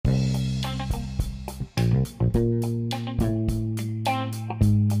You're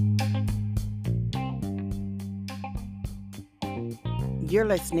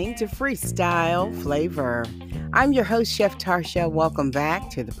listening to Freestyle Flavor. I'm your host, Chef Tarsha. Welcome back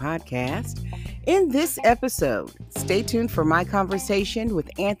to the podcast. In this episode, stay tuned for my conversation with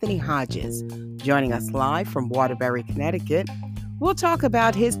Anthony Hodges. Joining us live from Waterbury, Connecticut, we'll talk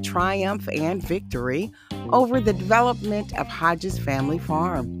about his triumph and victory over the development of Hodges Family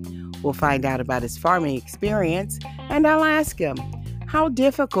Farm. We'll find out about his farming experience, and I'll ask him, how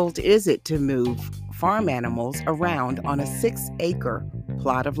difficult is it to move farm animals around on a 6-acre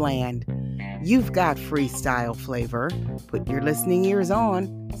plot of land? You've got Freestyle Flavor. Put your listening ears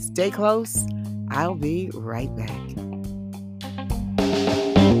on. Stay close. I'll be right back.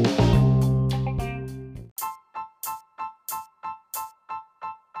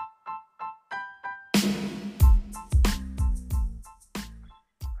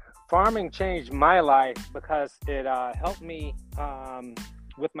 Farming changed my life because it helped me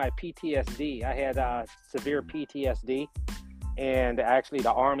with my PTSD. I had severe PTSD, and actually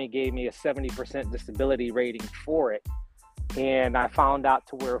the Army gave me a 70% disability rating for it. And I found out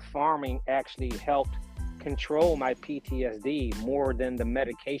to where farming actually helped control my PTSD more than the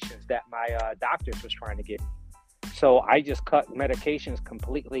medications that my doctors was trying to give me. So I just cut medications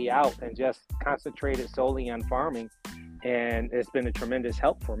completely out and just concentrated solely on farming. And it's been a tremendous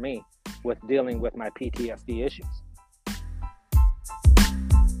help for me with dealing with my PTSD issues.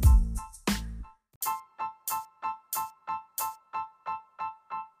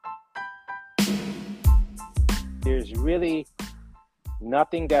 There's really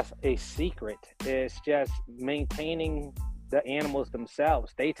nothing that's a secret. It's just maintaining the animals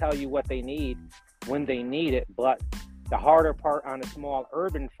themselves. They tell you what they need when they need it, but the harder part on a small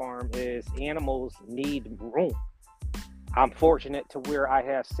urban farm is animals need room. I'm fortunate to where I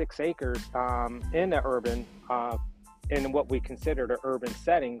have 6 acres in the urban, in what we consider the urban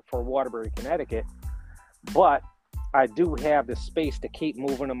setting for Waterbury, Connecticut, but I do have the space to keep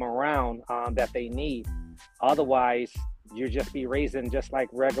moving them around that they need. Otherwise, you just be raising just like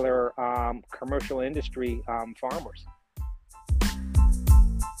regular commercial industry farmers.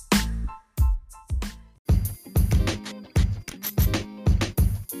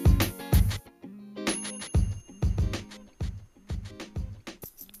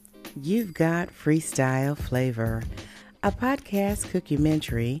 You've got Freestyle Flavor, a podcast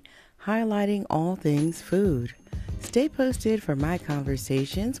cookumentary highlighting all things food. Stay posted for my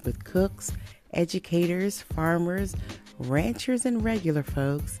conversations with cooks, educators, farmers, ranchers, and regular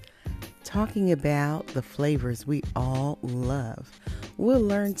folks talking about the flavors we all love. We'll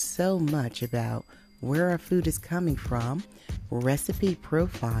learn so much about where our food is coming from, recipe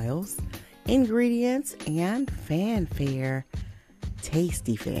profiles, ingredients, and fanfare.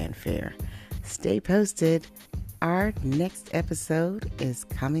 Tasty fanfare. Stay posted. Our next episode is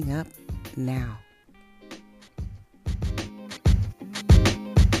coming up now.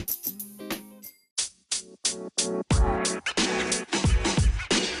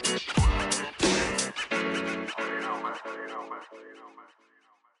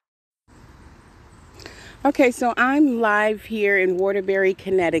 Okay, so I'm live here in Waterbury,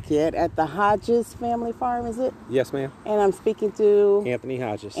 Connecticut at the Hodges Family Farm, is it? Yes, ma'am. And I'm speaking to Anthony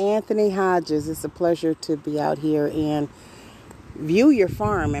Hodges. Anthony Hodges. It's a pleasure to be out here and view your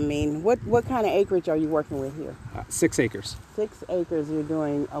farm. I mean, what kind of acreage are you working with here? 6 acres. 6 acres, you're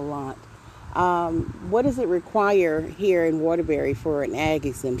doing a lot. What does it require here in Waterbury for an ag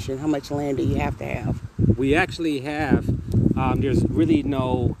exemption? How much land do you have to have? We actually have, there's really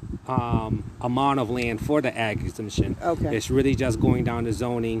no amount of land for the ag exemption. Okay. It's really just going down to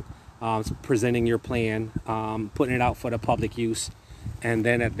zoning, presenting your plan, putting it out for the public use, and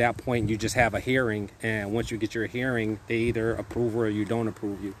then at that point you just have a hearing, and once you get your hearing, they either approve or you don't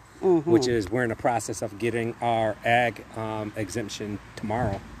approve you, which is we're in the process of getting our ag exemption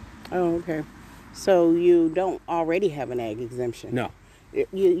tomorrow. Oh, okay. So you don't already have an ag exemption? No.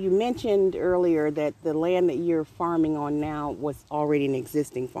 You mentioned earlier that the land that you're farming on now was already an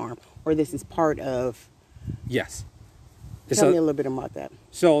existing farm, or this is part of... Yes. Tell me a little bit about that.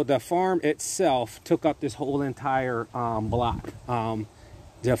 So the farm itself took up this whole entire block.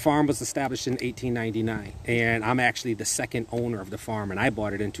 The farm was established in 1899, and I'm actually the second owner of the farm, and I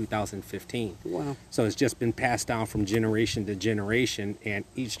bought it in 2015. Wow. So it's just been passed down from generation to generation, and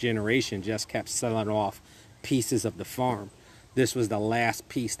each generation just kept selling off pieces of the farm. This was the last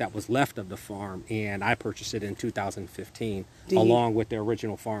piece that was left of the farm, and I purchased it in 2015 along with the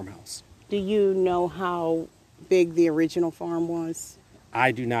original farmhouse. Do you know how big the original farm was?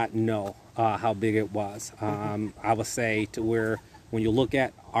 I do not know how big it was. I would say to where when you look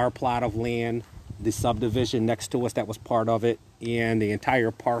at our plot of land the subdivision next to us that was part of it, and the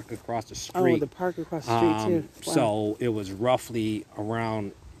entire park across the street. Oh, the park across the street too. Wow. So it was roughly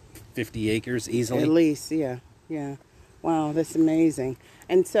around 50 acres easily. At least, yeah. Wow, that's amazing.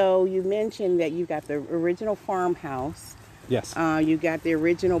 And so you mentioned that you got the original farmhouse. Yes. You got the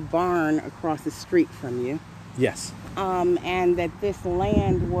original barn across the street from you. Yes. And that this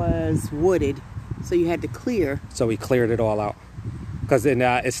land was wooded, so you had to clear. So we cleared it all out. Because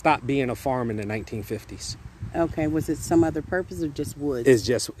it stopped being a farm in the 1950s. Okay, was it some other purpose or just woods?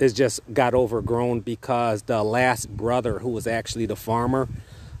 It's just got overgrown because the last brother, who was actually the farmer,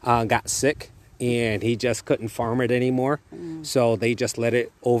 got sick and he just couldn't farm it anymore. So they just let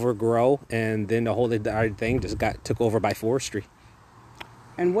it overgrow, and then the whole entire thing just took over by forestry.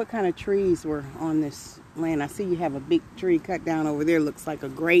 And what kind of trees were on this land? I see you have a big tree cut down over there. Looks like a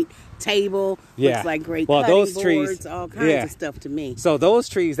great table. Yeah. Looks like great well, cutting those boards, trees, all kinds of stuff to me. So those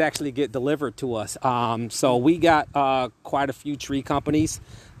trees actually get delivered to us. So we got quite a few tree companies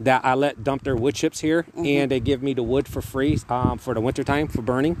that I let dump their wood chips here, and they give me the wood for free for the wintertime for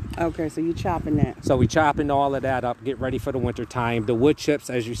burning. Okay, so you chopping that. So we chopping all of that up, get ready for the wintertime. The wood chips,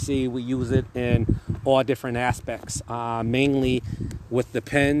 as you see, we use it in all different aspects, mainly with the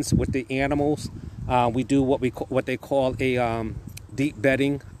pens, with the animals. We do what they call a deep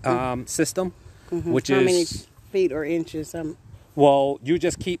bedding system, which How is many feet or inches? Well, you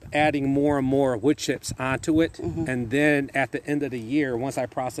just keep adding more and more wood chips onto it, and then at the end of the year, once I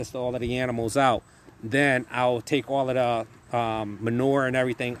process all of the animals out, then I'll take all of the manure and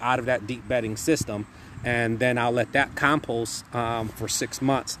everything out of that deep bedding system, and then I'll let that compost for 6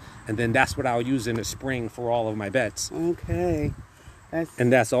 months, and then that's what I'll use in the spring for all of my beds. Okay.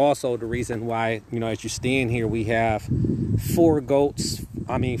 And that's also the reason why, as you stand here, we have 4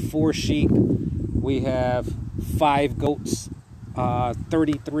 sheep, we have 5 goats,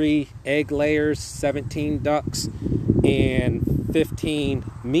 33 egg layers, 17 ducks, and 15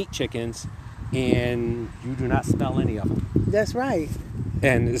 meat chickens, and you do not smell any of them. That's right.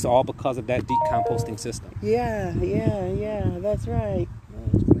 And it's all because of that deep composting system. Yeah, that's right.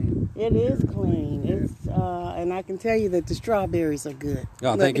 It is clean. It's and I can tell you that the strawberries are good.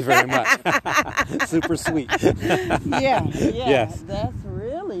 Oh, thank you very much. Super sweet. Yeah. Yes. That's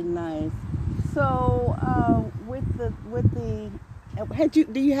really nice. So,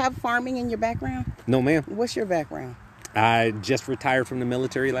 do you have farming in your background? No, ma'am. What's your background? I just retired from the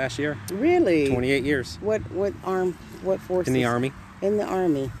military last year. Really? 28 years. What forces? In the Army. In the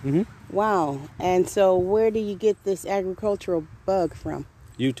Army. Mm-hmm. Wow. And so where do you get this agricultural bug from?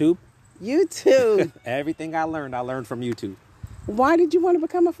 YouTube. YouTube. Everything I learned from YouTube. Why did you want to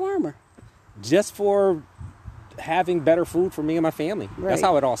become a farmer? Just for having better food for me and my family. Right. That's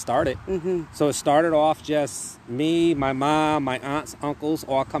how it all started. So it started off just me, my mom, my aunts, uncles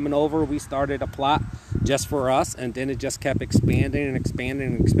all coming over. We started a plot just for us, and then it just kept expanding and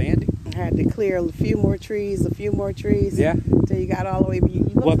expanding and expanding. I had to clear a few more trees. Yeah. Until you got all the way.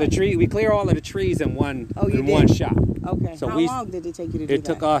 We clear all of the trees in one shot. Okay. So how long did it take you to do that? It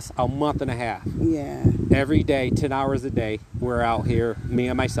took us a month and a half. Yeah. Every day, 10 hours a day, we're out here, me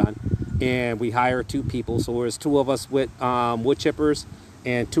and my son, and we hire 2 people. So there's 2 of us with wood chippers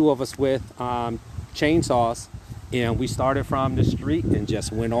and 2 of us with chainsaws, and we started from the street and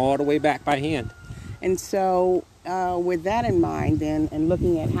just went all the way back by hand. And so with that in mind then, and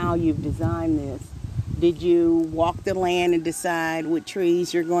looking at how you've designed this, did you walk the land and decide what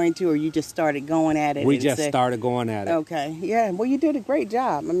trees you're going to, or you just started going at it? We just started going at it. Okay. Yeah. Well, you did a great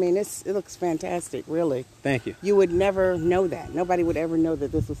job. I mean, it looks fantastic, really. Thank you. You would never know that. Nobody would ever know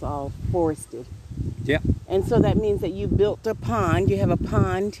that this was all forested. Yeah. And so that means that you built a pond. You have a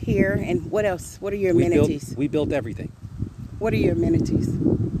pond here. And what else? What are your amenities? We built everything. What are your amenities?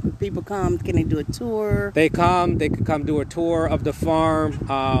 When people come, can they do a tour? They could come do a tour of the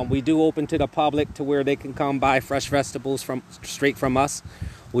farm. We do open to the public to where they can come buy fresh vegetables straight from us.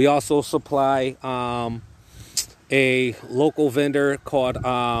 We also supply a local vendor called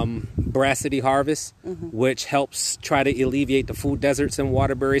Brassity Harvest, which helps try to alleviate the food deserts in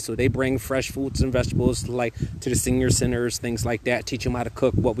Waterbury. So they bring fresh fruits and vegetables to the senior centers, things like that, teach them how to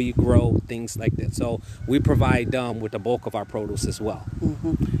cook, what we grow, things like that. So we provide them with the bulk of our produce as well.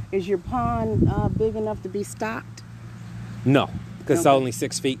 Is your pond big enough to be stocked? No, because it's only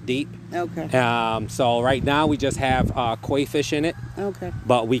 6 feet deep. Okay. So right now we just have koi fish in it. Okay.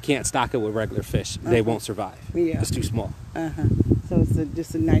 But we can't stock it with regular fish. They won't survive. Yeah. It's too small. So it's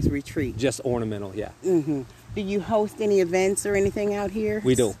just a nice retreat. Just ornamental, yeah. Do you host any events or anything out here?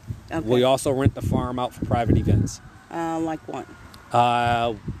 We do. Okay. We also rent the farm out for private events. Like what?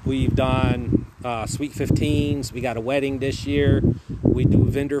 We've done Sweet 15s. We got a wedding this year. We do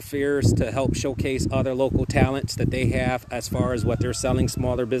vendor fairs to help showcase other local talents that they have as far as what they're selling,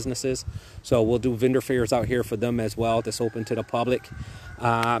 smaller businesses. So we'll do vendor fairs out here for them as well. That's open to the public.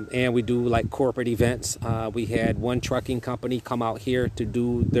 And we do like corporate events. We had one trucking company come out here to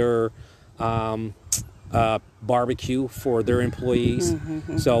do their barbecue for their employees.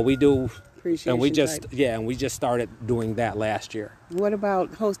 So we do, and we just started doing that last year. What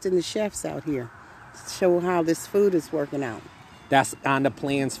about hosting the chefs out here? Show how this food is working out. That's on the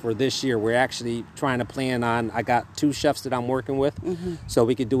plans for this year. We're actually trying to plan on, I got 2 chefs that I'm working with, so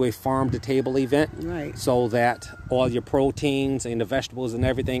we could do a farm-to-table event, right? So that all your proteins and the vegetables and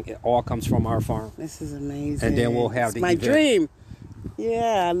everything, it all comes from our farm. This is amazing. And then we'll have my event. Dream.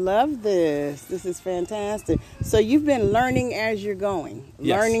 Yeah, I love this. This is fantastic. So you've been learning as you're going,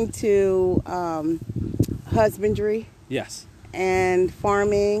 learning to husbandry. Yes. And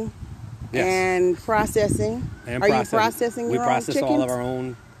farming. Yes. And processing. And Are you processing your own chickens? We process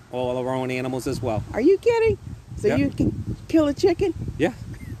all of our own animals as well. Are you kidding? So you can kill a chicken? Yeah.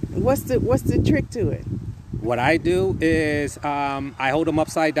 What's the trick to it? What I do is I hold them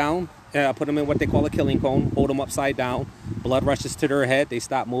upside down, put them in what they call a killing cone, hold them upside down, blood rushes to their head, they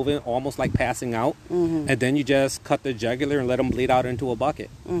stop moving, almost like passing out, and then you just cut the jugular and let them bleed out into a bucket.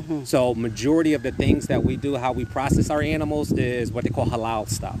 So majority of the things that we do, how we process our animals, is what they call halal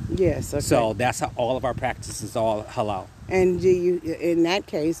stuff. Yes. Okay. So that's how all of our practices all halal. And do you, in that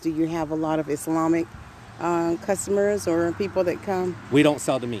case, do you have a lot of Islamic customers or people that come? We don't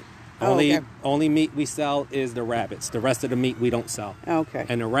sell the meat. Okay. Only meat we sell is the rabbits. The rest of the meat we don't sell. Okay.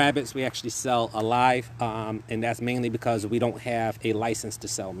 And the rabbits we actually sell alive, and that's mainly because we don't have a license to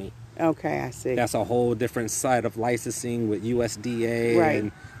sell meat. Okay, I see. That's a whole different side of licensing with USDA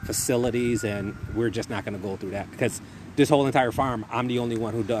and facilities, and we're just not going to go through that because this whole entire farm, I'm the only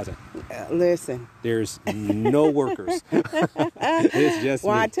one who does it. Listen. There's no workers. It's just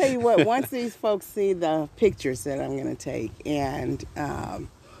well, me. I tell you what, once these folks see the pictures that I'm going to take and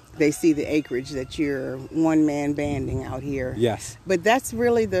they see the acreage that you're one-man banding out here. Yes. But that's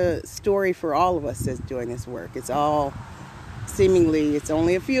really the story for all of us that's doing this work. It's all, seemingly, it's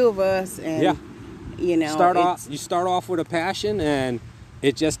only a few of us. And, you know. You start off with a passion, and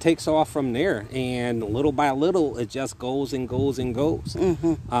it just takes off from there. And little by little, it just goes and goes and goes.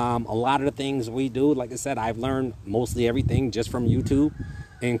 A lot of the things we do, like I said, I've learned mostly everything just from YouTube,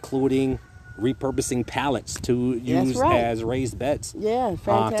 including repurposing pallets to use as raised beds. Yeah,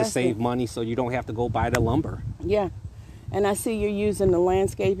 fantastic. To save money so you don't have to go buy the lumber. Yeah. And I see you're using the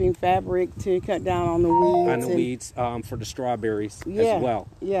landscaping fabric to cut down on the weeds. On the weeds for the strawberries as well.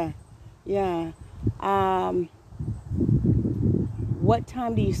 Yeah, yeah. What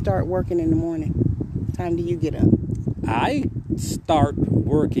time do you start working in the morning? What time do you get up? I start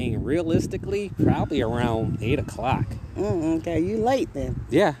working realistically probably around 8 o'clock. Okay, you late then.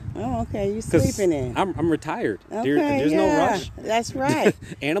 Yeah. Oh, okay, you sleeping in. I'm retired. Okay, there's no rush. That's right.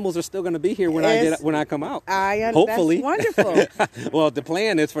 Animals are still going to be here when I come out. Hopefully. That's wonderful. Well, the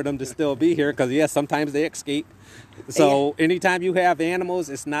plan is for them to still be here because sometimes they escape. So anytime you have animals,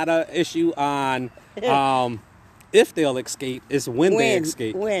 it's not an issue on if they'll escape, it's when they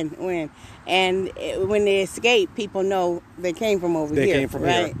escape. When. And when they escape, people know they came from over here. They came from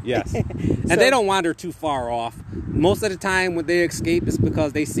right? here, yes. And they don't wander too far off. Most of the time when they escape, it's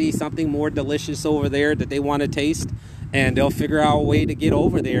because they see something more delicious over there that they want to taste, and they'll figure out a way to get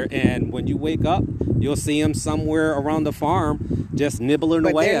over there. And when you wake up, you'll see them somewhere around the farm just nibbling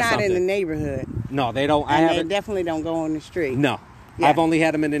away at something. But they're not in the neighborhood. No, they don't. And they definitely don't go on the street. No. Yeah. I've only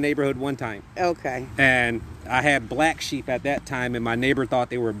had them in the neighborhood one time. Okay. And I had black sheep at that time, and my neighbor thought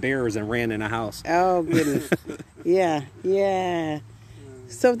they were bears and ran in the house. Oh, goodness. Yeah.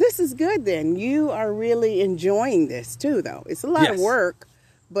 So this is good then. You are really enjoying this too, though. It's a lot of work,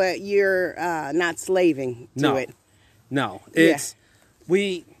 but you're not slaving to it. No. It's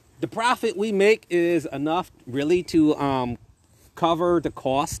the profit we make is enough really to cover the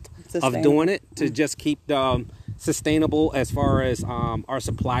cost of doing it, to just keep the sustainable as far as our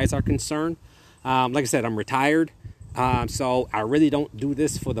supplies are concerned. Like I said, I'm retired, so I really don't do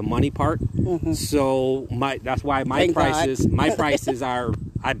this for the money part. So that's why my prices are,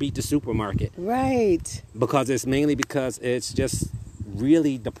 I beat the supermarket. Right. Because it's mainly because it's just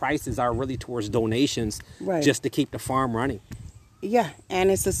really, the prices are really towards donations, just to keep the farm running. Yeah, and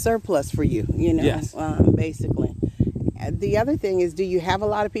it's a surplus for you, basically. The other thing is, do you have a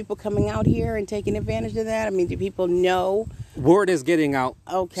lot of people coming out here and taking advantage of that? I mean, do people know? Word is getting out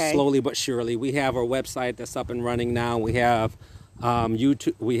slowly but surely. We have our website that's up and running now. We have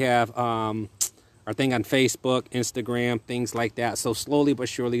YouTube. We have our thing on Facebook, Instagram, things like that. So slowly but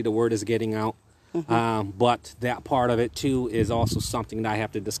surely the word is getting out. But that part of it too is also something that I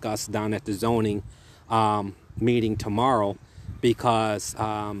have to discuss down at the zoning meeting tomorrow, because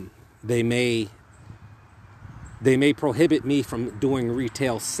they may prohibit me from doing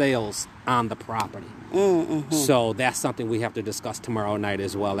retail sales on the property. So that's something we have to discuss tomorrow night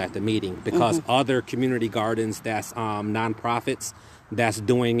as well at the meeting, because other community gardens that's nonprofits that's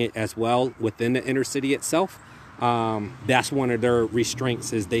doing it as well within the inner city itself, that's one of their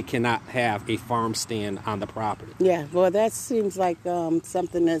restraints, is they cannot have a farm stand on the property. Yeah, well, that seems like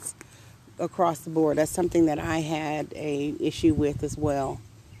something that's across the board. That's something that I had a issue with as well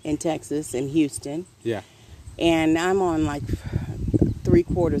in Texas, in Houston. Yeah. And I'm on like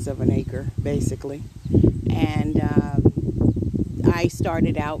 3/4 of an acre, basically. And I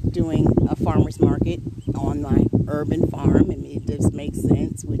started out doing a farmer's market on my urban farm, and it just makes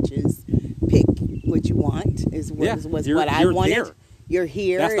sense, which is pick what you want, was what I wanted. There. You're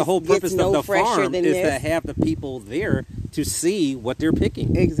here. That's the whole purpose no of the farm, is this. to have the people there to see what they're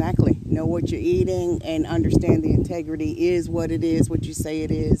picking. Exactly. Know what you're eating and understand the integrity is what it is, what you say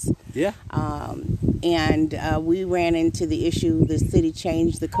it is. Yeah. And we ran into the issue, the city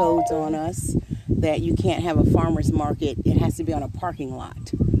changed the codes on us that you can't have a farmer's market. It has to be on a parking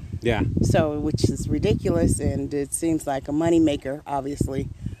lot. Yeah. So, which is ridiculous, and it seems like a moneymaker, obviously,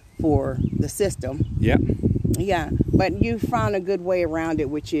 for the system. Yep. Yeah, but you found a good way around it,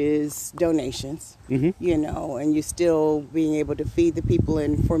 which is donations, you know, and you still being able to feed the people,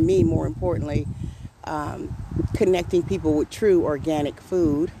 and for me, more importantly, connecting people with true organic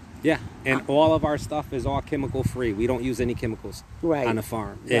food. Yeah, and all of our stuff is all chemical free. We don't use any chemicals on the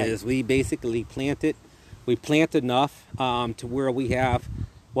farm. Is we basically plant it. We plant enough to where we have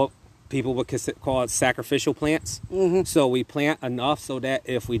what people would call it sacrificial plants. So we plant enough so that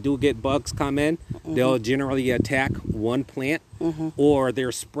if we do get bugs come in, they'll generally attack one plant, or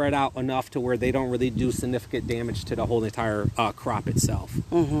they're spread out enough to where they don't really do significant damage to the whole entire crop itself.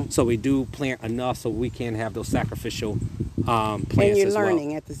 So we do plant enough so we can have those sacrificial plants. And you're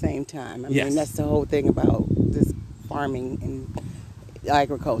learning at the same time. I mean, that's the whole thing about this farming and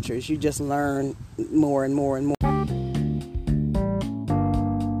agriculture, is you just learn more and more and more.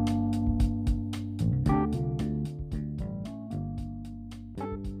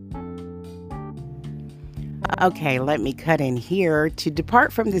 Okay, let me cut in here to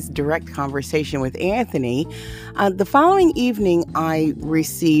depart from this direct conversation with Anthony. The following evening, I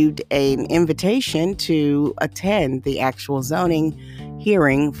received an invitation to attend the actual zoning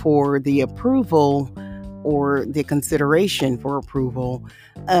hearing for the approval or the consideration for approval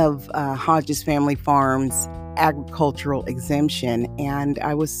of Hodges Family Farms agricultural exemption. And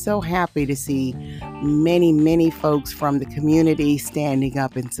I was so happy to see many folks from the community standing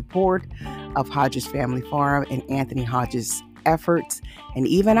up in support of Hodges Family Farm and Anthony Hodges' efforts. And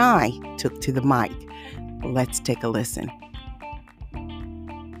even I took to the mic. Let's take a listen.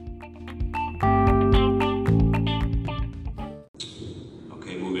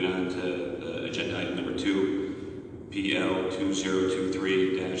 Okay, moving on to agenda item number 2, PL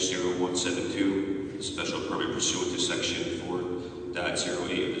 2023-0172, special permit pursuant to section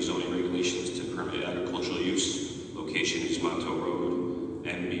 4.08 of the zoning regulations to permit agricultural use. Location is Montauk Road,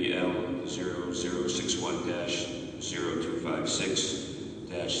 MBL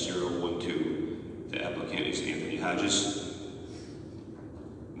 0061-0256-012. The applicant is Anthony Hodges.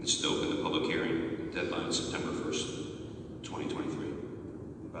 This is to open the public hearing. Deadline is September 1st, 2023.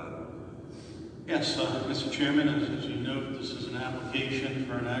 Bob. Yes, Mr. Chairman, as you note, this is an application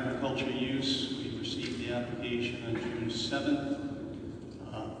for an agriculture use. We received the application on June 7th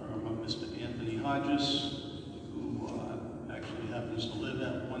from Mr. Anthony Hodges, who actually happens to live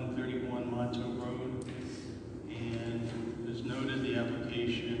at 131 Montauk Road. And as noted, the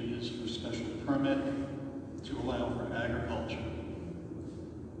application is for special permit to allow for agriculture.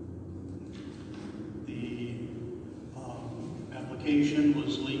 The application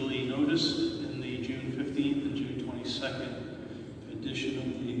was legally noticed in the June 15th and June 22nd edition of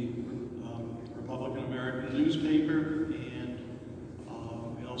the Republican American newspaper, and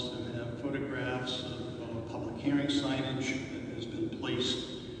we also have photographs of public hearing signage that has been placed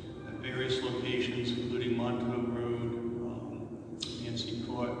at various locations, including Montauk Road, Nancy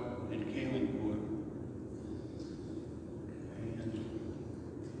Court, and Kaling Court. And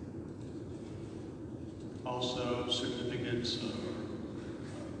also certificates of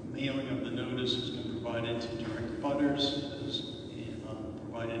mailing of the notice has been provided to direct butters, as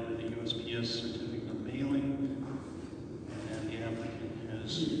provided a USPS certificate of mailing, and the applicant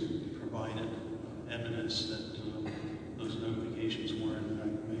has provided evidence that those notifications were in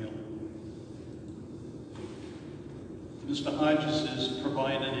fact mailed. Mr. Hodges has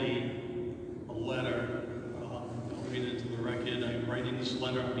provided a letter. I'll read it to the record. I'm writing this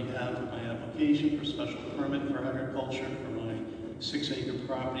letter on behalf of my application for special permit for agriculture for my 6-acre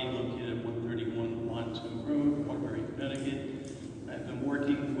property located at 131 Montoon Road, Waterbury, Connecticut. I've been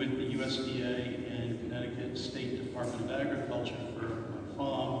working with the USDA and Connecticut State Department of Agriculture for my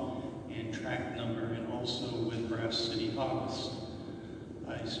farm and tract number, and also with Grass City Harvest.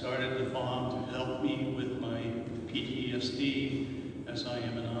 I started the farm to help me with my PTSD, as I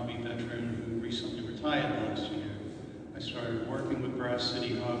am an Army veteran who recently retired last year. I started working with Grass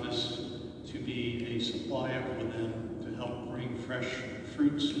City Harvest to be a supplier for them to help bring fresh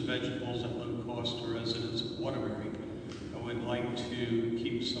fruits and vegetables at low cost to residents of Waterbury. I would like to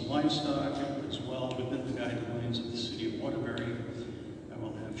keep some livestock as well within the guidelines of the city of Waterbury. I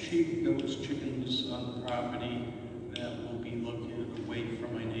will have sheep, goats, chickens on the property that will be located away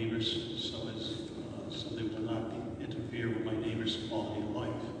from my neighbors so they will not interfere with my neighbors' quality of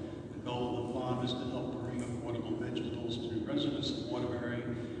life. The goal of the farm is to help bring affordable vegetables to residents of Waterbury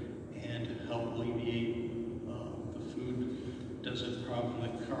and to help alleviate the food desert problem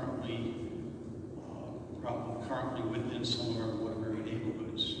that currently within some of our Waterbury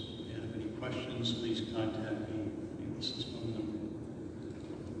neighborhoods. If you have any questions, please contact me. This is phone number.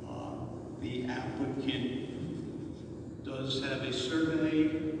 The applicant does have a survey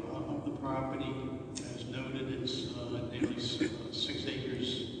of the property. As noted, it's nearly 6 acres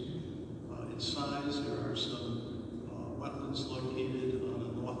in size. There are some wetlands located on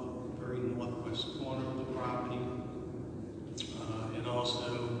the very northwest corner of the property. It also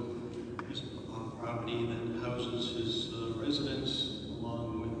is a property that houses his residence, along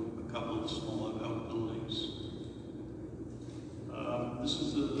with a couple of smaller outbuildings. This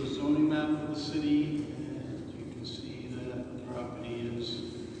is the zoning map of the city, and you can see that the property is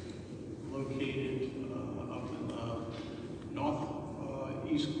located up in the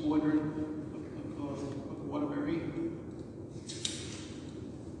northeast quadrant of Waterbury.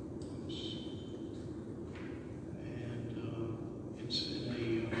 It's in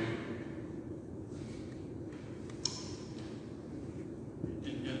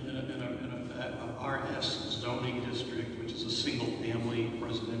a RS zoning district, which is a single-family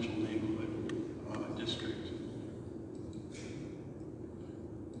residential neighborhood district.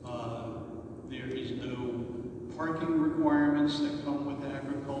 There is no parking requirements that come with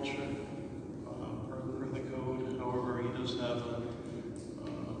agriculture per the code. However, he does have a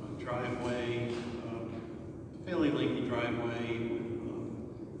driveway, fairly lengthy driveway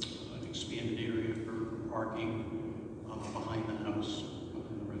with an expanded area for parking behind the house.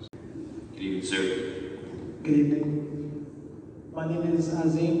 Good evening, sir. Good evening. My name is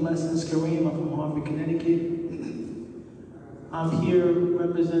Azim Lessons Kareem. I'm from Hartford, Connecticut. I'm here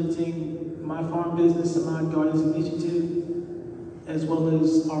representing my farm business, Samad Gardens Initiative, as well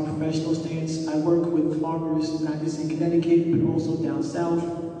as our professional stance. I work with farmers not just in Connecticut, but also down south,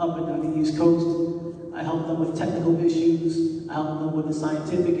 up and down the East Coast. I help them with technical issues. I help them with the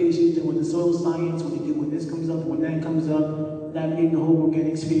scientific issues, and with the soil science, what they do when this comes up, when that comes up, navigating the whole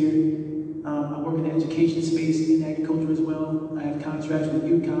organic sphere. I work in the education space in agriculture as well. I have contracts with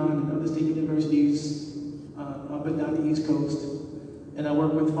UConn and other state universities up and down the East Coast. And I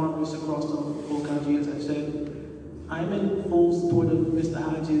work with farmers across the whole country, as I said. I'm in full support of Mr.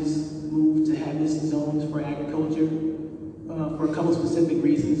 Hodges' move to have this zoned for agriculture for a couple specific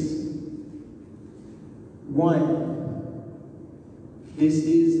reasons. One, this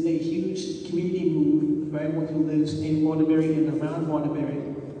is a huge community move for everyone who lives in Waterbury and around Waterbury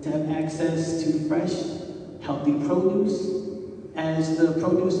to have access to fresh, healthy produce, as the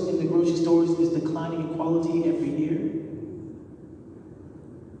produce in the grocery stores is declining in quality every year.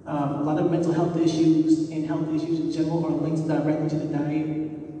 A lot of mental health issues and health issues in general are linked directly to the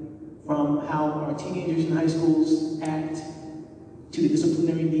diet, from how our teenagers in high schools act to the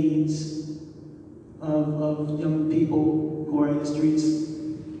disciplinary needs of young people who are in the streets.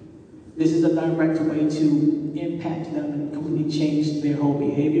 This is a direct way to impact them and completely change their whole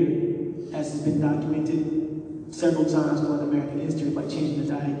behavior, as has been documented several times throughout American history. By changing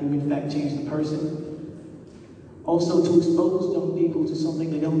the diet, you in fact change the person. Also, to expose young people to something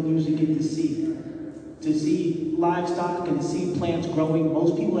they don't usually get to see livestock and to see plants growing.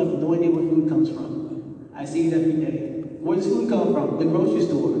 Most people have no idea where food comes from. I see it every day. Where does food come from? The grocery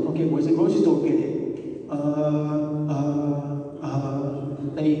store. Okay, where's the grocery store get it?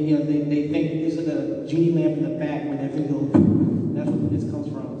 They think there's like a genie lamp in the back when they're filling. That's where this comes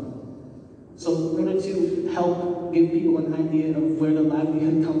from. So in order to help give people an idea of where the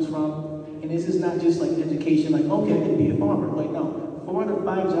livelihood comes from, and this is not just like education, like, okay, I can be a farmer. Like, no, 4 out of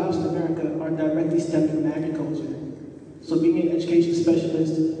 5 jobs in America are directly stemmed from agriculture. So being an education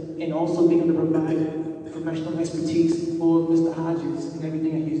specialist and also being able to provide professional expertise for Mr. Hodges and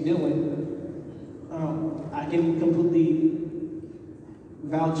everything that he's doing, I can completely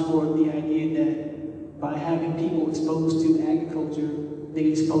vouch for the idea that by having people exposed to agriculture, they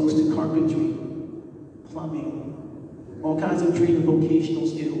get exposed to carpentry, plumbing, all kinds of trade and vocational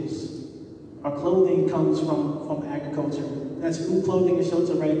skills. Our clothing comes from agriculture. That's food, clothing, and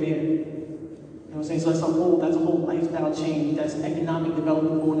shelter right there. You know what I'm saying? So that's a whole lifestyle change. That's economic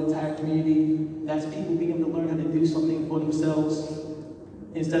development for an entire community. That's people being able to learn how to do something for themselves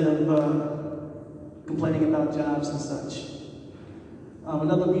instead of complaining about jobs and such.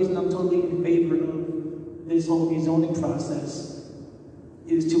 Another reason I'm totally in favor of this whole rezoning process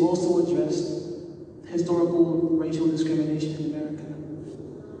is to also address historical racial discrimination in America.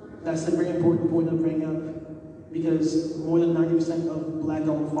 That's a very important point to bring up because more than 90% of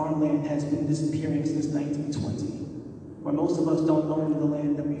Black-owned farmland has been disappearing since 1920, where most of us don't own the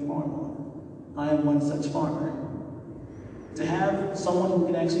land that we farm on. I am one such farmer. To have someone who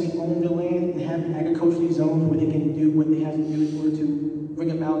can actually own the land and have agriculturally zoned where they can do what they have to do in order to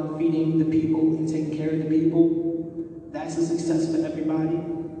bring about feeding the people and taking care of the people, that's a success for everybody.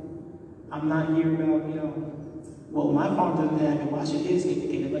 I'm not here about, well, my farm doesn't have it, why should his get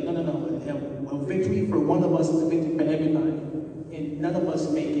it? Like, no. A victory for one of us is a victory for everybody. And none of us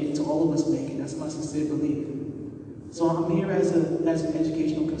make it until all of us make it. That's my sincere belief. So I'm here as an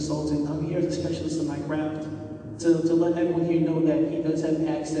educational consultant. I'm here as a specialist in my craft to let everyone here know that he does have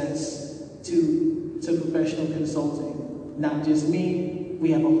access to professional consulting. Not just me,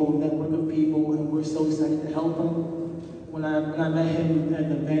 we have a whole network of people and we're so excited to help him. When I met him at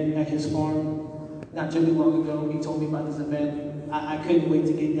an event at his farm, not too long ago, he told me about this event. I couldn't wait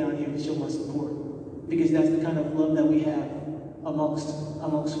to get down here to show my support because that's the kind of love that we have amongst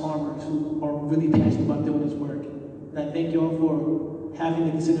farmers who are really passionate about doing this work. And I thank you all for having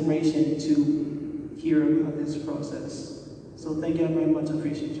the consideration to hear about this process. So thank you very much. I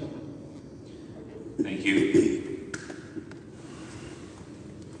appreciate y'all. Thank you.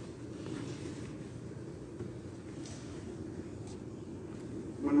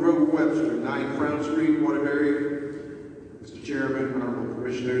 Monroe Webster, 9 Crown Street, Waterbury. Mr. Chairman, Honorable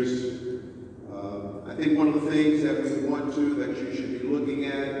Commissioners, I think one of the things that you should be looking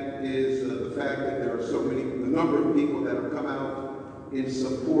at is the fact that there are the number of people that have come out in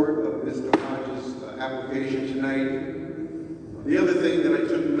support of Mr. Hodges' application tonight. The other thing that I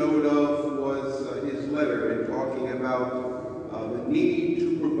took note of was his letter in talking about the need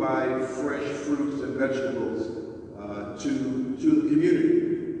to provide fresh fruits and vegetables to the community.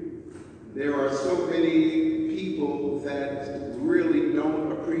 There are so many people that really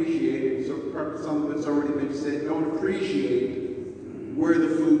don't appreciate, some of it's already been said, don't appreciate where the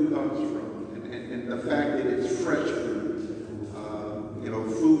food comes from and the fact that it's fresh food.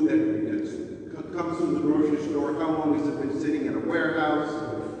 Food that comes from the grocery store. How long has it been sitting in a warehouse?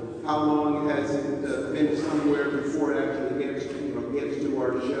 How long has it been somewhere before it actually gets to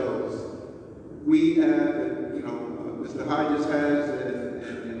our shelves? We have, Mr. Hodges has,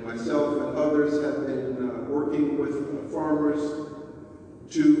 and myself and others have been working with farmers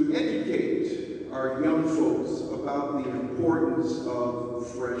to educate our young folks about the importance of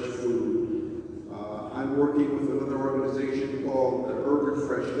fresh food. I'm working with another organization called Urban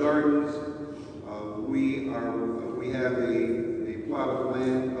Fresh Gardens. We have a plot of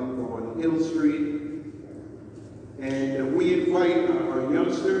land up on Hill Street, and we invite our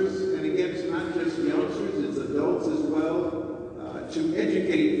youngsters, and again, it's not just youngsters, it's adults as well, to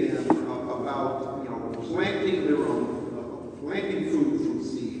educate them about planting their own, planting food from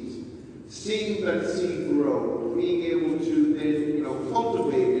seeds, seeing that seed grow, being able to then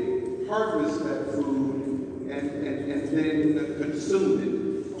cultivate it, harvest that food, and then consume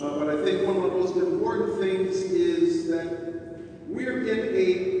it. But I think one of the most important things is that we're in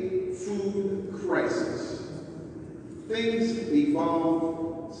a food crisis. Things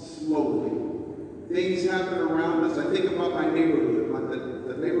evolve slowly. Things happen around us. I think about my neighborhood,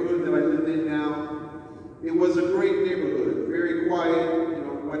 the neighborhood that I live in now. It was a great neighborhood, very quiet,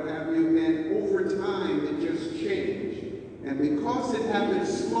 what have you, and over time it just changed. And because it happened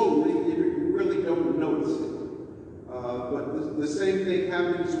slowly, you really don't notice it. But the same thing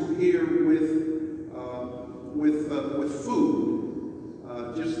happens here with food.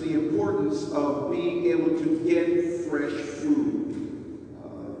 Just the importance of being able to get fresh food.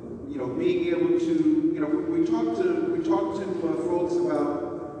 Being able to, we talk to folks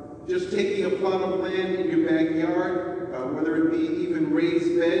about just taking a plot of land in your backyard, whether it be even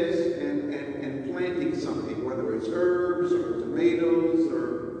raised beds and planting something, whether it's herbs or tomatoes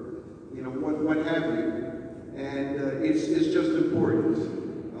or what have you. And it's just important.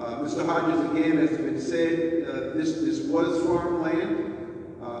 Mr. Hodges, again, as has been said, this was farmland.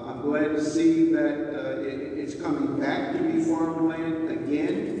 I'm glad to see that it's coming back to be farmland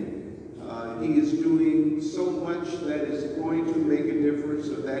again. He is doing so much that is going to make a difference,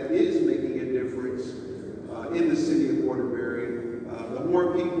 or that is making a difference in the city of Waterbury. The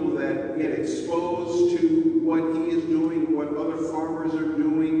more people that get exposed to what he is doing, what other farmers are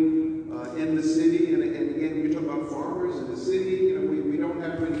doing in the city, and again, you talk about farmers in the city, we don't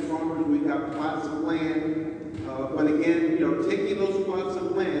have many farmers, we got plots of land, but again, taking those plots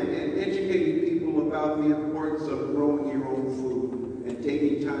of land and educating people about the importance of growing your own food, and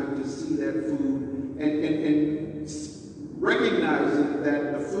taking time to see that food, and recognizing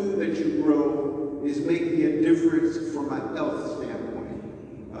that the food that you grow is making a difference from a health standpoint.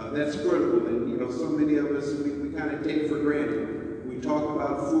 That's critical, and so many of us, we kind of take for granted. We talk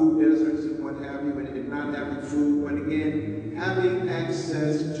about food deserts and what have you, and not having food, but again, having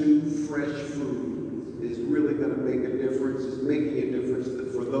access to fresh food is really going to make a difference, is making a difference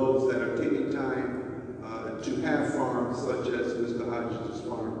for those that are taking time to have farms such as Mr. Hodges'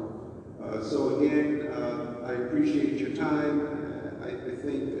 farm. So again, I appreciate your time. I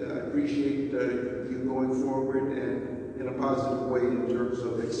appreciate you going forward and in a positive way in terms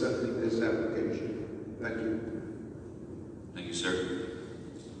of accepting this application. Thank you. Thank you, sir.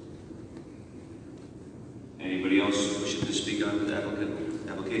 Anybody else wishing to speak on the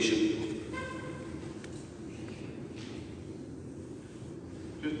application?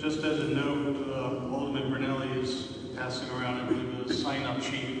 Just as a note, Alderman Brunelli is passing around, I believe, a sign-up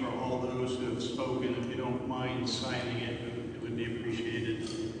sheet for all those who have spoken. If you don't mind signing it, it would be appreciated.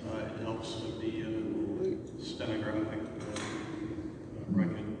 It helps with the stenographic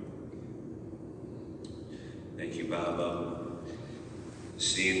record. Thank you, Bob.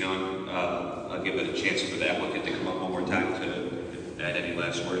 Seeing none, I'll give it a chance for the applicant to come up one more time to add any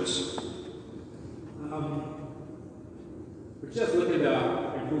last words. We're just looking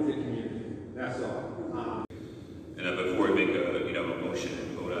to improve the community. That's all. And before we make a motion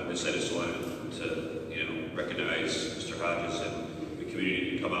and vote on this, I just wanted to recognize Mr. Hodges and the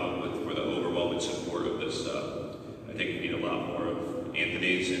community to come out for the overwhelming support of this. I think we need a lot more of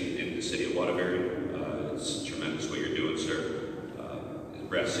Anthony's in the city of Waterbury. It's tremendous what you're doing, sir.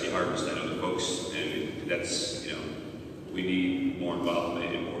 Brass City Harvest, I know the folks, and that's, we need more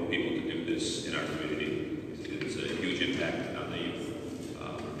involvement and more people to do this in our community. It's a huge impact on the youth.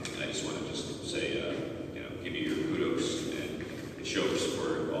 And I just want to say, give you your kudos, and it shows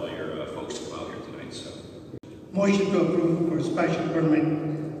for all your folks to come out here tonight. So, motion to approve for special permit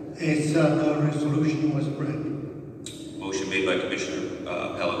as the resolution was read. Motion made by Commissioner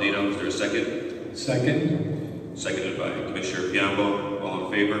Palladino. Is there a second? Second. Seconded by Commissioner Piombo. All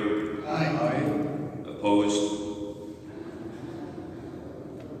in favor? Aye. Opposed?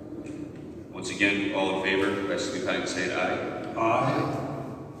 Once again, all in favor, by signifying saying aye. Aye.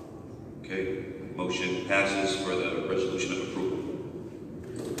 Okay, motion passes for the resolution of approval.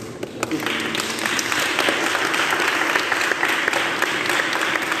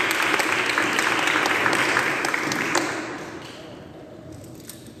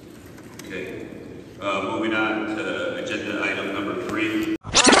 Okay, moving on to agenda item number 3.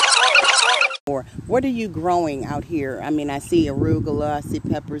 What are you growing out here? I mean, I see arugula, I see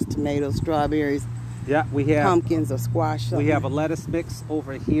peppers, tomatoes, strawberries. Yeah, we have pumpkins or squash. Something. We have a lettuce mix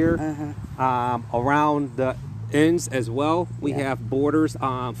over here. Around the ends as well, we have borders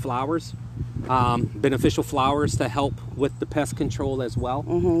flowers, beneficial flowers to help with the pest control as well.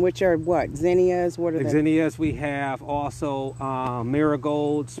 Which are what? Zinnias? What are they? Zinnias. We have also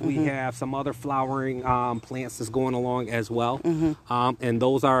marigolds. We have some other flowering plants that's going along as well. And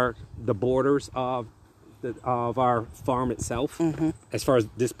those are the borders of our farm itself. As far as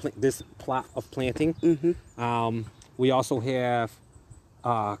this plot of planting. We also have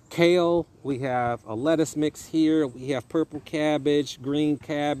kale. We have a lettuce mix here. We have purple cabbage, green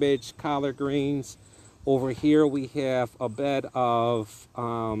cabbage, collard greens. Over here we have a bed of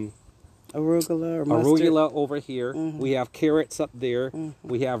arugula or mustard. Arugula over here. We have carrots up there.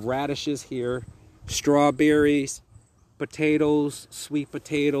 We have radishes here, strawberries, potatoes, sweet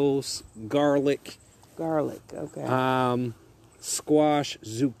potatoes, garlic. Okay. Squash,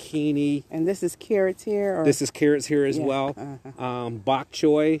 zucchini. And this is carrots here? Or? This is carrots here as well. Bok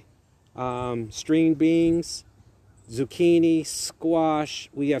choy, string beans, zucchini, squash.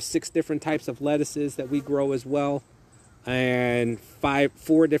 We have 6 different types of lettuces that we grow as well. And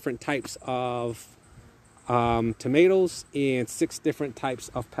 4 different types of tomatoes and 6 different types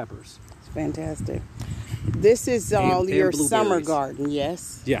of peppers. It's fantastic. This is all your summer garden,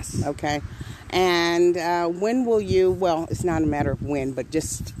 yes? Yes. Okay. And when will you, well, it's not a matter of when, but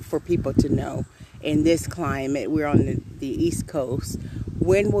just for people to know, in this climate, we're on the East Coast,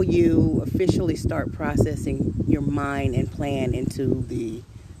 when will you officially start processing your mind and plan into the,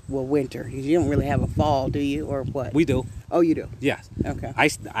 well, winter? You don't really have a fall, do you, or what? We do. Oh, you do? Yes. Okay.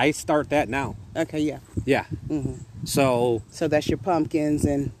 I start that now. Okay, yeah. Yeah. So that's your pumpkins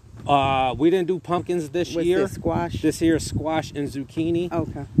and... we didn't do pumpkins this what's year. this, squash? This year is squash and zucchini.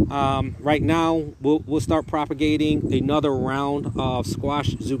 Okay. Right now, we'll start propagating another round of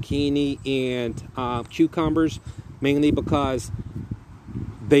squash, zucchini, and cucumbers, mainly because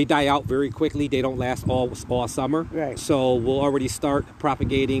they die out very quickly. They don't last all summer. Right. So we'll already start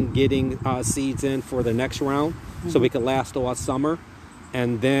propagating, getting seeds in for the next round, so we can last all summer.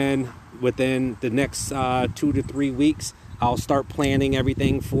 And then within the next 2 to 3 weeks, I'll start planning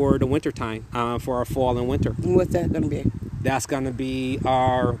everything for the winter time, for our fall and winter. And what's that going to be? That's going to be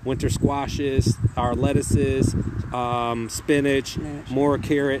our winter squashes, our lettuces, spinach, more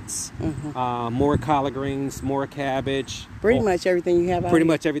carrots, more collard greens, more cabbage. Pretty much everything you have out Pretty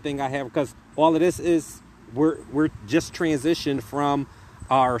here. much everything I have, because all of this is, we're just transitioned from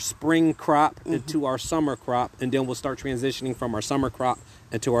our spring crop into our summer crop, and then we'll start transitioning from our summer crop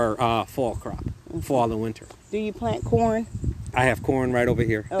into our fall crop, fall and winter. Do you plant corn? I have corn right over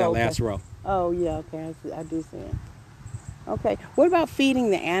here, that last row. Oh, yeah, okay, I do see it. Okay, what about feeding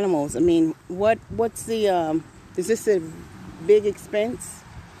the animals? I mean, what's the, is this a big expense?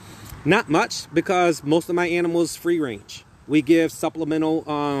 Not much, because most of my animals free range. We give supplemental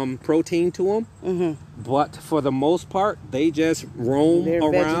protein to them, but for the most part, they just roam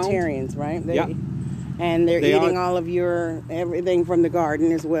around. They're vegetarians, right? Yep. And they're eating all of your, everything from the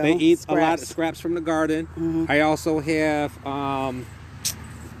garden as well. They eat scraps. a lot of scraps from the garden. I also have a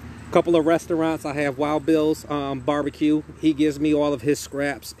couple of restaurants. I have Wild Bill's Barbecue. He gives me all of his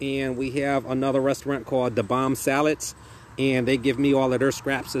scraps. And we have another restaurant called The Bomb Salads, and they give me all of their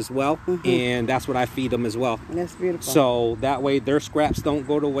scraps as well. And that's what I feed them as well. That's beautiful. So that way their scraps don't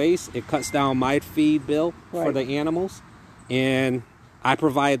go to waste. It cuts down my feed bill for the animals. And I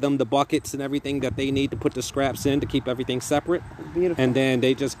provide them the buckets and everything that they need to put the scraps in to keep everything separate. Beautiful. And then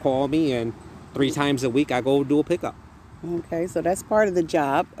they just call me, and 3 times a week I go do a pickup. Okay, so that's part of the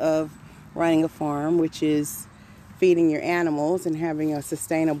job of running a farm, which is feeding your animals and having a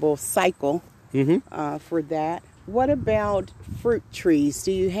sustainable cycle for that. What about fruit trees?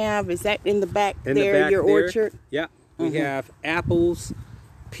 Do you have, is that in the back your orchard? Yeah, we have apples,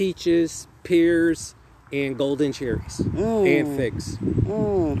 peaches, pears, and golden cherries, and figs.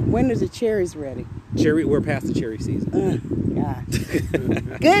 When are the cherries ready? We're past the cherry season. God.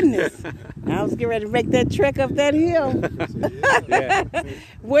 Goodness. I was getting ready to make that trek up that hill.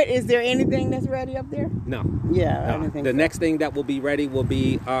 What, is there anything that's ready up there? No. Yeah, no. The next thing that will be ready will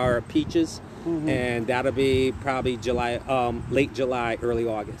be our peaches, and that'll be probably July, late July, early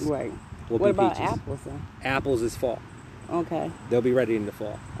August. Right. What about peaches. apples then? Apples is fall. Okay. They'll be ready in the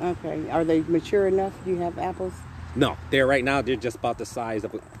fall. Okay. Are they mature enough? Do you have apples? No, right now they're just about the size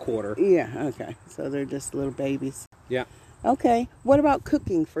of a quarter. Yeah, okay. So they're just little babies. Yeah. Okay. What about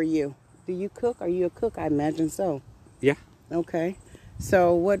cooking for you? Do you cook? Are you a cook? I imagine so. Yeah. Okay.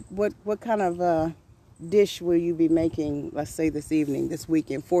 So what kind of dish will you be making, let's say this evening, this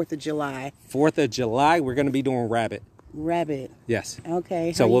weekend, 4th of July? 4th of July, we're going to be doing rabbit. Rabbit. Yes.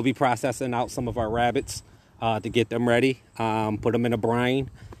 Okay. So we'll be processing out some of our rabbits to get them ready, put them in a brine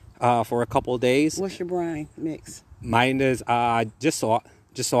for a couple of days. What's your brine mix? Mine is just salt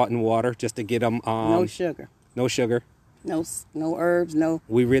and water, just to get them. No sugar. No sugar. No herbs. No.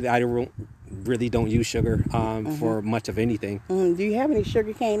 I really don't use sugar for much of anything. Do you have any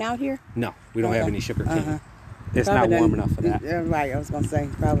sugar cane out here? No, we don't have any sugar cane. It's probably not warm enough for that. Right, I was gonna say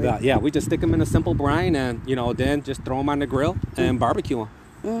probably. Yeah, we just stick them in a simple brine, and then just throw them on the grill and barbecue them.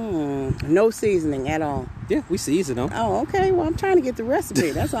 No seasoning at all. Yeah, we season them. Oh, okay. Well, I'm trying to get the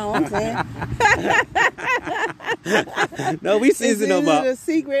recipe. That's all I'm saying. No, we season them up. Is it a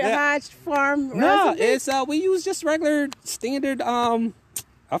secret Hodge farm recipe? No, it's we use just regular standard.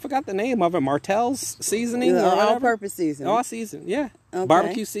 I forgot the name of it. Martell's seasoning. All-purpose seasoning. All season, yeah. Okay.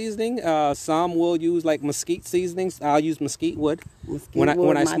 Barbecue seasoning. Some will use like mesquite seasonings. I'll use mesquite wood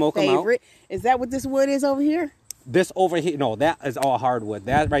when I smoke them out. Is that what this wood is over here? This over here, no, that is all hardwood.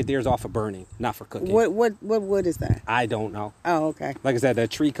 That right there is all for burning, not for cooking. What wood is that? I don't know. Oh, okay. Like I said, the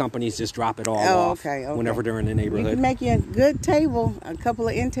tree companies just drop it all off whenever they're in the neighborhood. You can make you a good table, a couple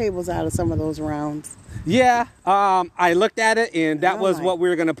of end tables out of some of those rounds. Yeah, I looked at it, and that was what we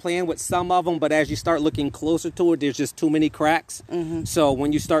were going to plan with some of them. But as you start looking closer to it, there's just too many cracks. So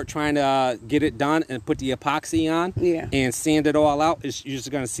when you start trying to get it done and put the epoxy on and sand it all out, you're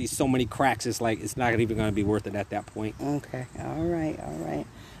just going to see so many cracks. It's like it's not even going to be worth it at that point. Okay. All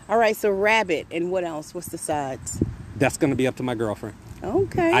right. So rabbit, and what else? What's the sides? That's going to be up to my girlfriend.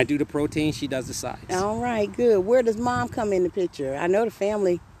 Okay. I do the protein. She does the sides. All right. Good. Where does mom come in the picture? I know the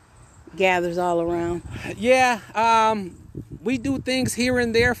family gathers all around. Yeah, we do things here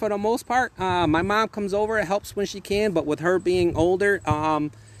and there for the most part. My mom comes over, it helps when she can, but with her being older,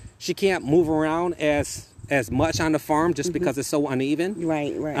 she can't move around as much on the farm just because it's so uneven.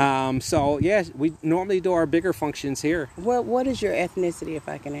 Right. So yeah, we normally do our bigger functions here. What is your ethnicity, if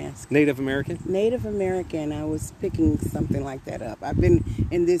I can ask? Native American. Native American. I was picking something like that up. I've been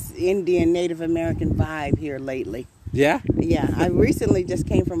in this Indian Native American vibe here lately. Yeah? Yeah, I recently just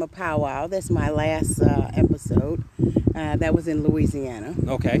came from a powwow. That's my last episode. That was in Louisiana.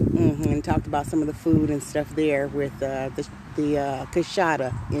 Okay. And talked about some of the food and stuff there with the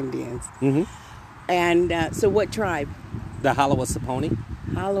Kashada Indians. And so what tribe? The Hallowasaponi.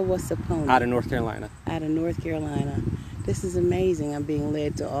 Hallowasaponi. Out of North Carolina. Out of North Carolina. This is amazing. I'm being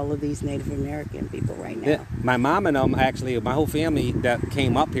led to all of these Native American people right now. Yeah. My mom and them, actually, my whole family that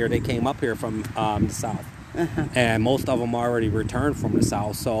came up here, they came up here from the South. And most of them already returned from the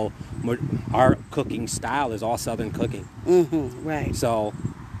South, so our cooking style is all Southern cooking. Right. So,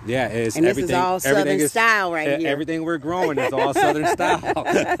 yeah, it's and this everything. Is all Southern style right here. Everything we're growing is all Southern style.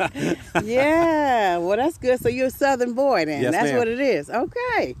 Yeah, well, that's good. So you're a Southern boy then. Yes, that's ma'am. What it is.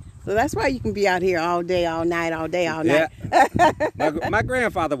 Okay. So that's why you can be out here all day, all night, all day, all night. Yeah. my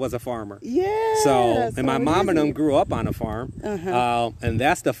grandfather was a farmer. Yeah. So my mom and them grew up on a farm. And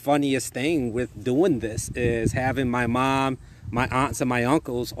that's the funniest thing with doing this is having my mom, my aunts, and my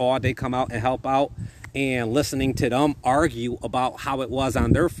uncles they come out and help out and listening to them argue about how it was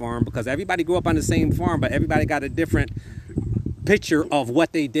on their farm because everybody grew up on the same farm, but everybody got a different picture of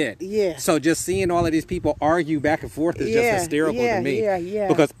what they did. Yeah. So just seeing all of these people argue back and forth is just hysterical to me. Yeah.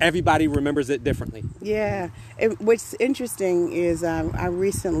 Because everybody remembers it differently. Yeah. What's interesting is I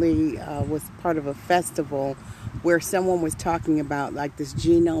recently was part of a festival where someone was talking about like this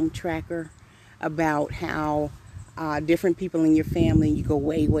genome tracker about how different people in your family, you go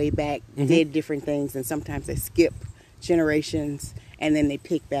way, way back, did different things, and sometimes they skip generations and then they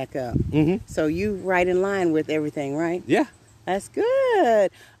pick back up. So you right in line with everything, right? Yeah. That's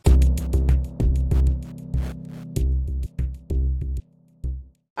good.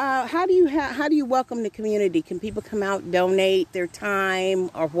 How do you welcome the community? Can people come out, donate their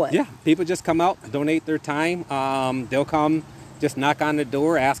time, or what? Yeah, people just come out, donate their time. They'll come, just knock on the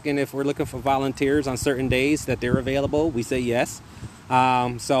door, asking if we're looking for volunteers on certain days that they're available. We say yes.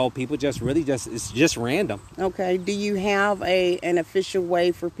 So people it's just random. Okay. Do you have an official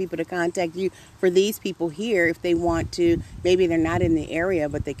way for people to contact you for these people here if they want to? Maybe they're not in the area,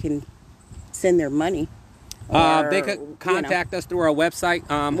 but they can send their money. They could contact us through our website,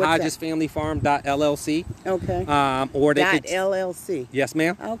 HodgesFamilyFarm.LLC. Okay. Or they could .LLC. Yes,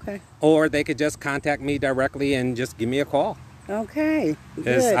 ma'am. Okay. Or they could just contact me directly and just give me a call. Okay,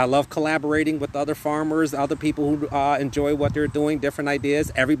 good. I love collaborating with other farmers, other people who enjoy what they're doing, different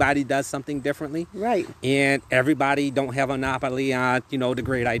ideas. Everybody does something differently. Right. And everybody don't have a monopoly on, the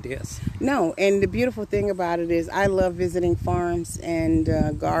great ideas. No, and the beautiful thing about it is I love visiting farms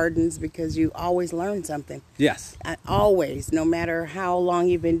and gardens because you always learn something. Yes. Always. No matter how long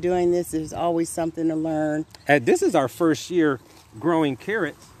you've been doing this, there's always something to learn. And this is our first year growing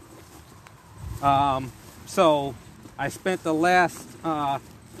carrots. So I spent the last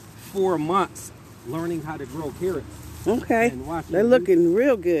 4 months learning how to grow carrots. Okay. They're looking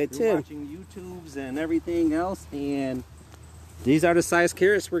real good, too. Watching YouTubes and everything else. And these are the size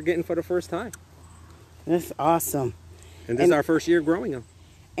carrots we're getting for the first time. That's awesome. And this is our first year growing them.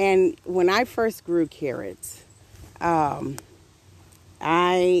 And when I first grew carrots, I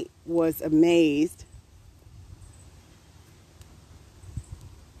was amazed.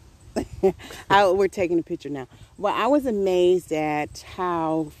 We're taking a picture now. Well, I was amazed at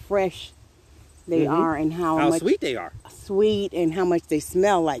how fresh they are and how much sweet they are. Sweet and how much they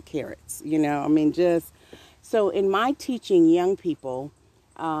smell like carrots. Just so in my teaching young people,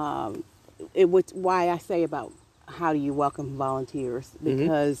 it was why I say about how do you welcome volunteers,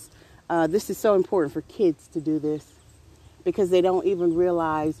 because this is so important for kids to do this because they don't even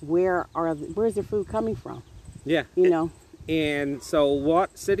realize where's their food coming from. Yeah. You know. And so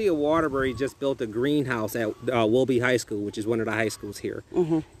City of Waterbury just built a greenhouse at Wilby High School, which is one of the high schools here.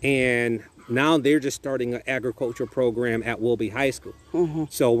 And now they're just starting an agriculture program at Wilby High School.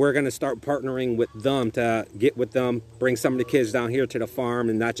 So we're going to start partnering with them to get with them, bring some of the kids down here to the farm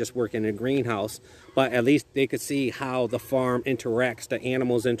and not just work in a greenhouse, but at least they could see how the farm interacts, the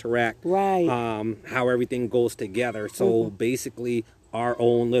animals interact, right? How everything goes together. So basically our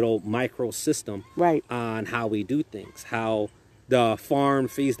own little micro system, right, on how we do things, how the farm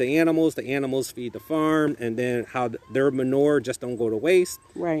feeds the animals feed the farm, and then how their manure just don't go to waste.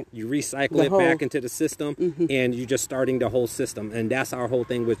 Right. You recycle it back into the system, and you're just starting the whole system. And that's our whole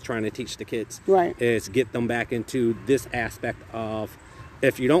thing with trying to teach the kids. Right. Is get them back into this aspect of,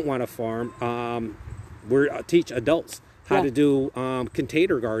 if you don't want to farm, we're teach adults how to do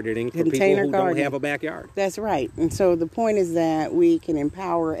container gardening for people who don't have a backyard. That's right. And so the point is that we can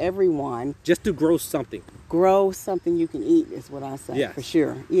empower everyone. Just to grow something. Grow something you can eat is what I say, yes. For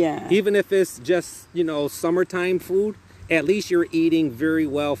sure. Yeah. Even if it's just, summertime food, at least you're eating very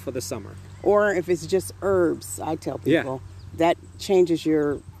well for the summer. Or if it's just herbs, I tell people, that changes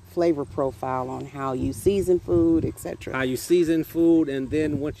your flavor profile on how you season food, etc. How you season food, and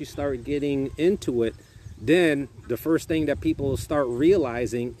then once you start getting into it, then the first thing that people start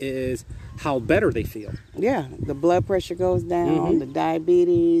realizing is how better they feel. Yeah, the blood pressure goes down, the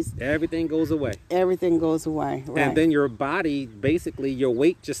diabetes. Everything goes away. Everything goes away, right. And then your body, basically, your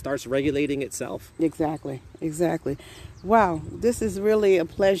weight just starts regulating itself. Exactly, exactly. Wow, this is really a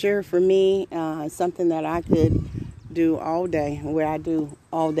pleasure for me, something that I could do all day, what I do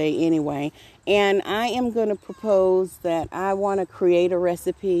all day anyway. And I am going to propose that I want to create a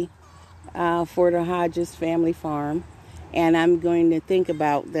recipe for the Hodges family farm, and I'm going to think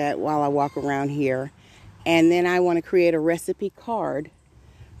about that while I walk around here. And then I want to create a recipe card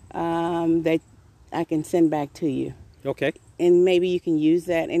that I can send back to you. Okay. And maybe you can use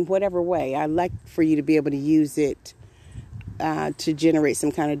that in whatever way. I'd like for you to be able to use it to generate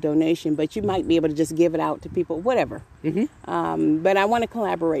some kind of donation, but you might be able to just give it out to people, whatever. But I want to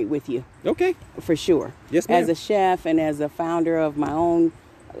collaborate with you. Okay. For sure. Yes, ma'am. As a chef and as a founder of my own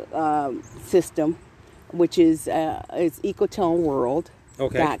system, which is it's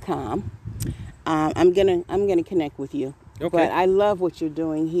ecotoneworld.com. I'm gonna connect with you. Okay. But I love what you're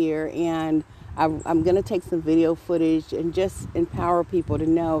doing here, and I'm gonna take some video footage and just empower people to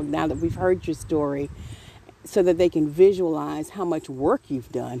know, now that we've heard your story, so that they can visualize how much work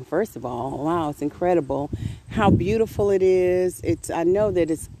you've done. First of all, wow, it's incredible how beautiful it is. I know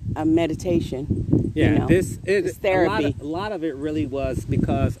that it's a meditation. Yeah, it's therapy. A lot of it really was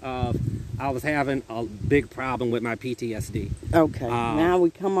because of I was having a big problem with my PTSD. Okay, now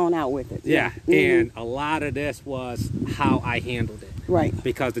we come on out with it. Yeah, and a lot of this was how I handled it. Right.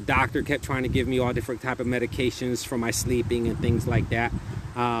 Because the doctor kept trying to give me all different type of medications for my sleeping and things like that.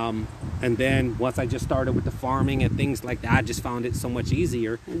 And then once I just started with the farming and things like that, I just found it so much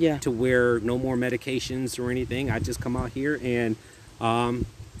easier to where no more medications or anything. I just come out here and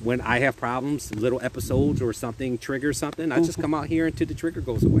when I have problems, little episodes or something triggers something, I just come out here until the trigger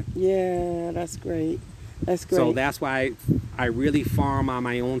goes away. Yeah, that's great. That's great. So that's why I really farm on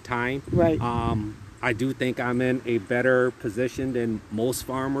my own time. Right. I do think I'm in a better position than most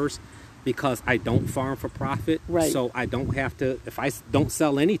farmers because I don't farm for profit. Right. So I don't have to, if I don't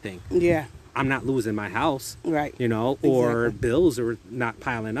sell anything, I'm not losing my house. Right. Or bills are not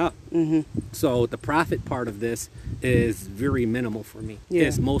piling up. So the profit part of this is very minimal for me. Yeah.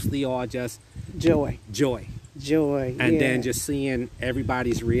 It's mostly all just joy. And then just seeing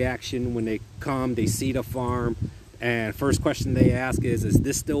everybody's reaction when they come, they see the farm. And first question they ask is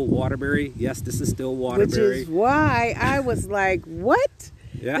this still Waterbury? Yes, this is still Waterbury. Which is why I was like, what?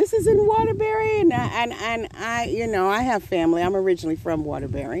 Yeah. This is in Waterbury? And I have family. I'm originally from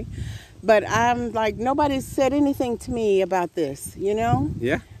Waterbury. But I'm like, nobody's said anything to me about this,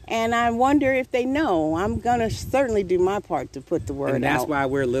 Yeah. And I wonder if they know. I'm going to certainly do my part to put the word out. And that's why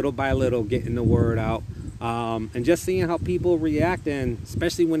we're little by little getting the word out. And just seeing how people react, and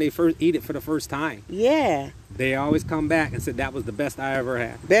especially when they first eat it for the first time. Yeah. They always come back and said that was the best I ever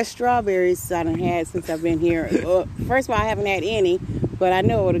had. Best strawberries I done had since I've been here. First of all, I haven't had any, but I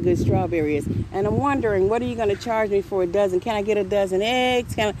know what a good strawberry is. And I'm wondering, what are you going to charge me for a dozen? Can I get a dozen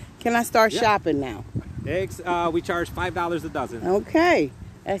eggs? Can I start shopping now? Eggs, we charge $5 a dozen. Okay,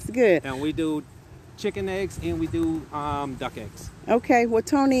 that's good. And we do chicken eggs and we do duck eggs. Okay, well,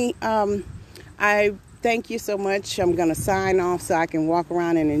 Tony, I thank you so much. I'm going to sign off so I can walk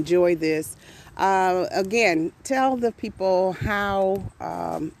around and enjoy this. Again, tell the people how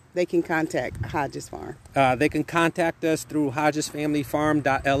they can contact Hodges Farm. They can contact us through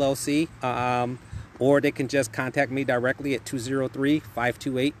hodgesfamilyfarm.llc or they can just contact me directly at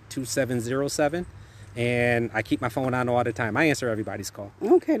 203-528-2707. And I keep my phone on all the time. I answer everybody's call.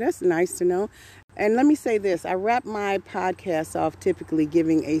 Okay, that's nice to know. And let me say this. I wrap my podcast off typically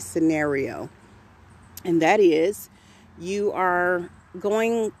giving a scenario. And that is, you are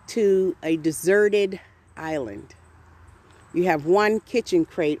going to a deserted island. You have one kitchen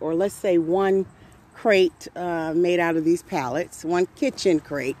crate, or let's say one crate made out of these pallets. One kitchen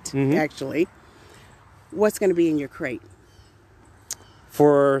crate, actually. What's going to be in your crate?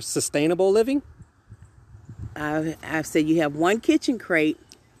 For sustainable living? I've said you have one kitchen crate.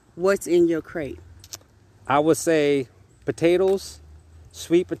 What's in your crate? I would say potatoes,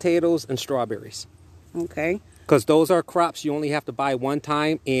 sweet potatoes, and strawberries. Okay. Because those are crops you only have to buy one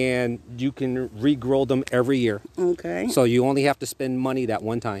time, and you can regrow them every year. Okay. So you only have to spend money that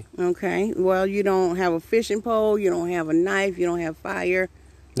one time. Okay. Well, you don't have a fishing pole. You don't have a knife. You don't have fire.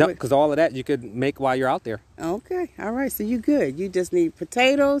 No, because all of that you could make while you're out there. Okay. All right. So you're good. You just need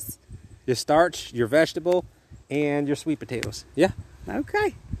potatoes. Your starch, your vegetable, and your sweet potatoes. Yeah.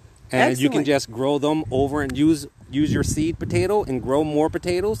 Okay. And Excellent. you can just grow them over and use your seed potato and grow more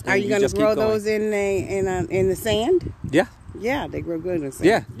potatoes. Are you going to grow those in the sand? Yeah. Yeah, they grow good in the sand.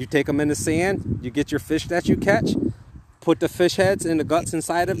 Yeah, you take them in the sand. You get your fish that you catch, put the fish heads and the guts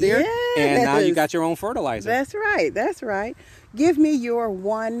inside of there, and now you got your own fertilizer. That's right. That's right. Give me your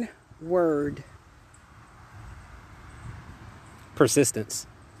one word. Persistence.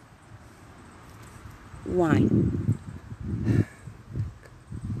 Why?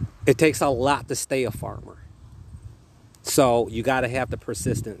 It takes a lot to stay a farmer. So you got to have the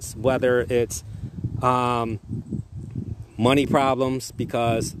persistence, whether it's money problems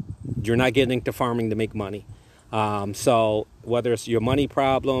because you're not getting into farming to make money. So whether it's your money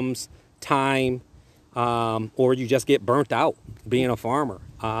problems, time, or you just get burnt out being a farmer,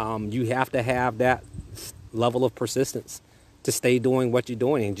 you have to have that level of persistence to stay doing what you're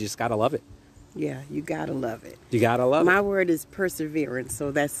doing, and you just got to love it. Yeah, you got to love it. You got to love it. My word is perseverance,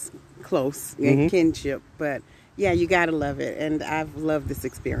 so that's close in kinship. But yeah, you got to love it. And I've loved this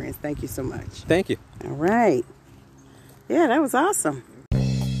experience. Thank you so much. Thank you. All right. Yeah, that was awesome.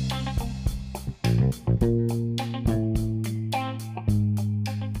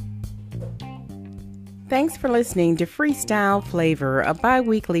 Thanks for listening to Freestyle Flavor, a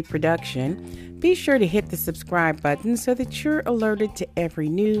bi-weekly production. Be sure to hit the subscribe button so that you're alerted to every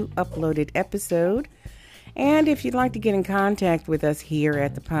new uploaded episode. And if you'd like to get in contact with us here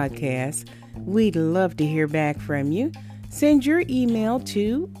at the podcast, we'd love to hear back from you. Send your email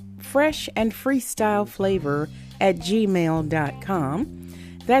to freshandfreestyleflavor@gmail.com.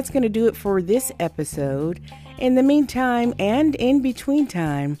 That's going to do it for this episode. In the meantime and in between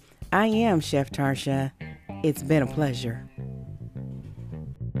time, I am Chef Tarsha. It's been a pleasure.